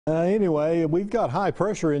Anyway, we've got high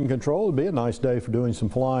pressure in control. It'll be a nice day for doing some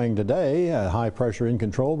flying today. High pressure in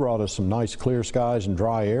control brought us some nice clear skies and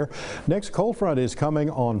dry air. Next cold front is coming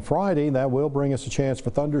on Friday. That will bring us a chance for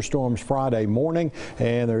thunderstorms Friday morning,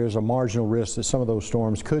 and there is a marginal risk that some of those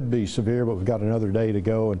storms could be severe, but we've got another day to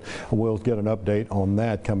go, and we'll get an update on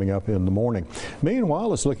that coming up in the morning.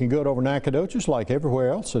 Meanwhile, it's looking good over Nacogdoches like everywhere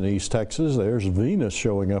else in East Texas. There's Venus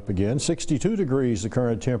showing up again. 62 degrees the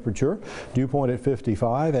current temperature, dew point at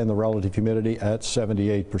 55. And the relative humidity at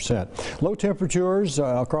 78%. Low temperatures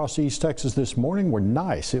across East Texas this morning were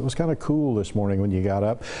nice. It was kind of cool this morning when you got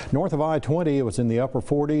up. North of I-20, it was in the upper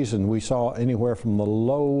 40s, and we saw anywhere from the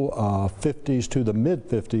low 50s to the mid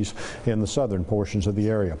 50s in the southern portions of the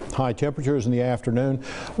area. High temperatures in the afternoon,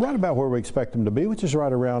 right about where we expect them to be, which is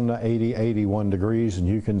right around 80, 81 degrees, and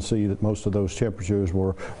you can see that most of those temperatures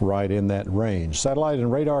were right in that range. Satellite and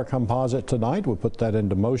radar composite tonight, we'll put that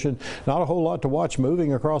into motion. Not a whole lot to watch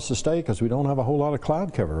moving across the state because we don't have a whole lot of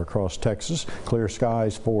cloud cover across Texas. Clear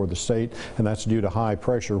skies for the state, and that's due to high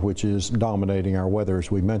pressure, which is dominating our weather,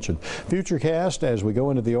 as we mentioned. Futurecast, as we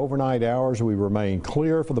go into the overnight hours, we remain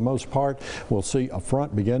clear for the most part. We'll see a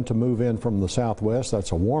front begin to move in from the southwest.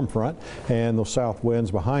 That's a warm front, and the south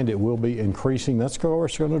winds behind it will be increasing. That's, of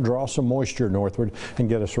course, going to draw some moisture northward and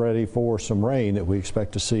get us ready for some rain that we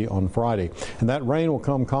expect to see on Friday. And that rain will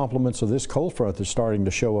come complements of this cold front that's starting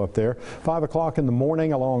to show up there. 5 o'clock in the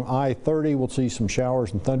morning along I-30, we'll see some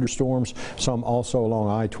showers and thunderstorms, some also along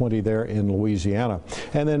I-20 there in Louisiana.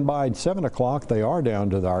 And then by 7 o'clock, they are down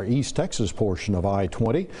to our East Texas portion of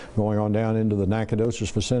I-20, going on down into the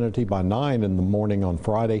Nacogdoches vicinity by 9 in the morning on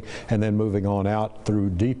Friday, and then moving on out through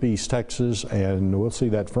deep East Texas, and we'll see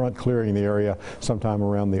that front clearing the area sometime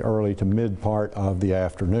around the early to mid part of the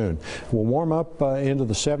afternoon. We'll warm up into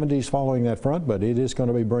the 70s following that front, but it is going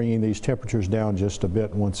to be bringing these temperatures down just a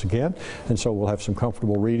bit once again, and so we'll have some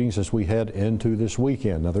comfortable readings as we head into this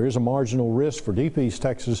weekend. Now, there is a marginal risk for deep East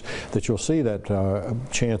Texas that you'll see that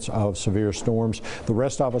chance of severe storms. The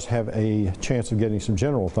rest of us have a chance of getting some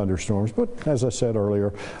general thunderstorms, but as I said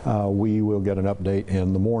earlier, we will get an update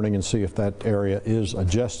in the morning and see if that area is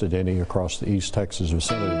adjusted any across the East Texas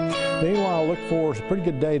vicinity. Meanwhile, look for a pretty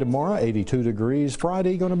good day tomorrow, 82 degrees.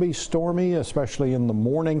 Friday going to be stormy, especially in the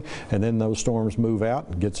morning, and then those storms move out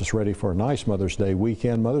and gets us ready for a nice Mother's Day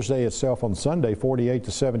weekend. Mother's Day itself on Sunday, 48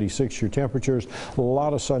 to 76 your temperatures, a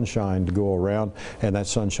lot of sunshine to go around, and that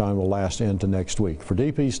sunshine will last into next week. For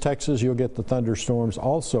deep East Texas, you'll get the thunderstorms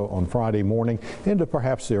also on Friday morning into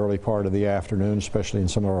perhaps the early part of the afternoon, especially in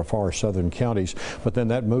some of our far southern counties. But then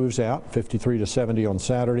that moves out, 53 to 70 on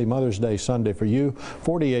Saturday. Mother's Day Sunday for you,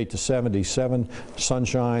 48 to 77,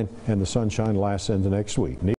 sunshine, and the sunshine lasts into next week.